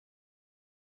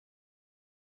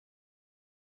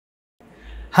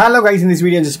Hello guys, in this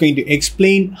video I'm just going to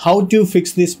explain how to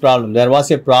fix this problem. There was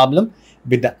a problem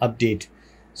with the update.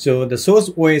 So the source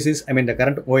OS is, the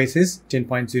current OS is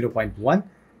 10.0.1,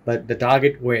 but the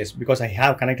target OS, because I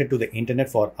have connected to the internet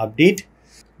for update,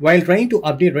 while trying to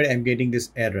update, right, I'm getting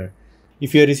this error.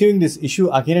 If you're receiving this issue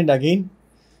again and again,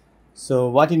 so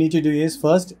what you need to do is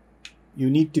first, you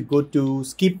need to go to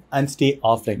skip and stay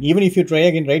offline. Even if you try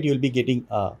again, right, you'll be getting,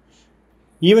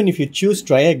 even if you choose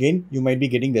try again, you might be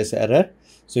getting this error.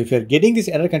 So if you're getting this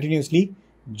error continuously,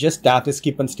 just tap the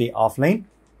skip and stay offline.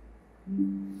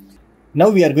 Now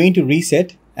we are going to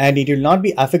reset and it will not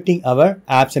be affecting our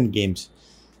apps and games.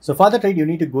 So for that, right, you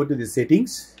need to go to the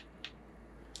settings,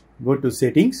 go to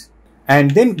settings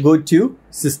and then go to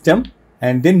system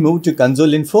and then move to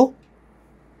console info.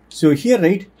 So here,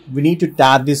 right, we need to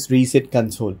tap this reset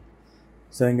console.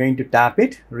 So I'm going to tap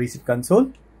it, reset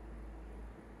console.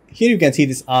 Here you can see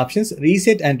these options: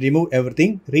 reset and remove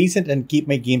everything, reset and keep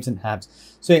my games and apps.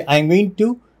 So I'm going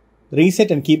to reset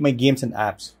and keep my games and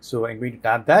apps. So I'm going to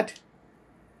tap that.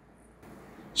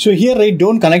 So here, right,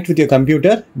 don't connect with your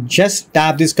computer. Just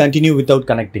tap this continue without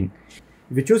connecting.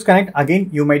 If you choose connect, again,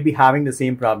 you might be having the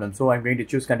same problem. So I'm going to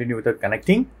choose continue without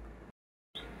connecting.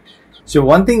 So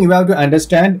one thing you have to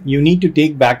understand, you need to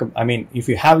take backup. If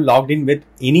you have logged in with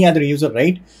any other user,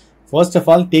 right, first of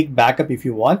all, take backup if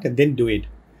you want and then do it.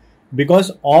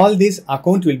 Because all this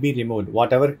account will be removed.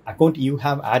 Whatever account you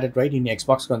have added, right, in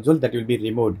Xbox console, that will be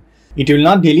removed. It will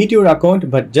not delete your account,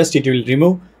 but just it will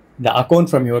remove the account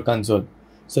from your console.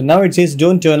 So now it says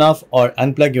don't turn off or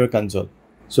unplug your console.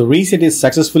 So reset is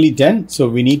successfully done. So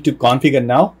we need to configure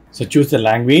now. So choose the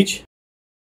language.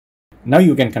 Now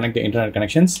you can connect the internet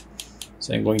connections.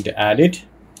 So I'm going to add it.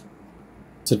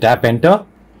 So tap enter.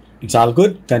 It's all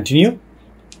good. Continue.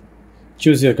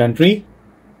 Choose your country.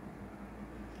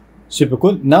 Super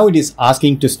cool. Now it is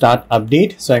asking to start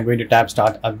update. So I'm going to tap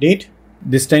start update.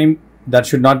 This time there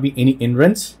should not be any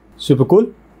hindrance. Super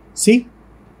cool. See,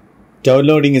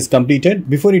 downloading is completed.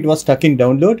 Before it was stuck in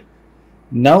download.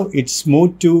 Now it's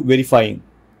moved to verifying.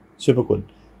 Super cool.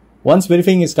 Once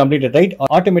verifying is completed, right,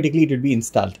 automatically it will be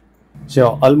installed.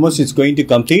 So almost it's going to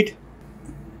complete.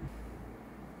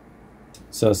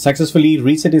 So successfully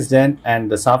reset is done and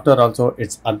the software also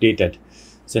it's updated.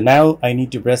 So now I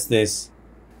need to press this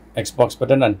Xbox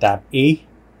button and tap A.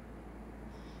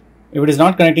 If it is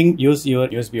not connecting, use your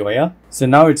USB wire. So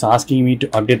now it's asking me to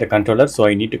update the controller, so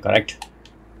I need to connect.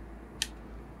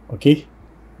 Okay,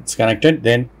 it's connected.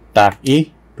 Then tap A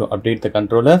to update the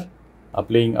controller.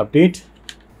 Applying update.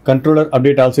 Controller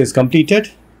update also is completed.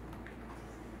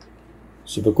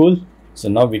 Super cool. So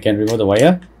now we can remove the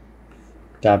wire.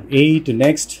 Tap A to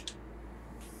next.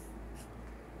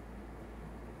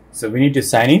 So we need to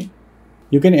sign in.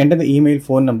 You can enter the email,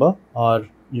 phone number, or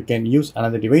you can use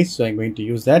another device. So I'm going to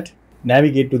use that.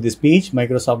 Navigate to this page,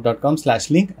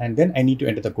 microsoft.com/link, and then I need to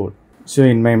enter the code. So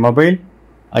in my mobile,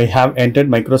 I have entered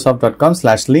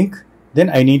microsoft.com/link. Then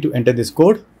I need to enter this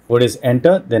code. Code is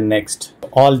enter, then next.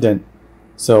 All done.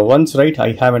 So once, right,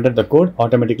 I have entered the code,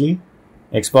 automatically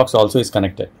Xbox also is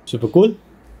connected. Super cool.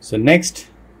 So next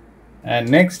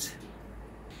and next.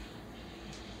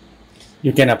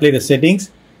 You can apply the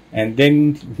settings. And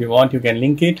then if you want, you can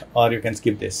link it or you can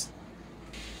skip this.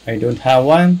 I don't have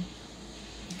one.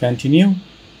 Continue.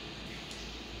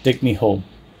 Take me home.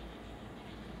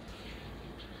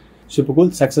 Super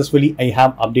cool. Successfully, I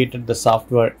have updated the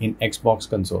software in Xbox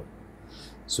console.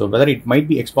 So whether it might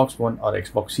be Xbox One or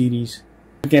Xbox Series,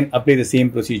 you can apply the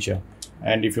same procedure.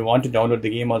 And if you want to download the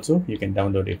game also, you can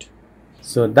download it.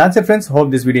 So that's it, friends.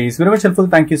 Hope this video is very much helpful.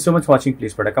 Thank you so much for watching.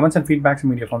 Please put a comments and feedback in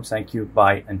media forms. Thank you.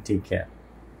 Bye and take care.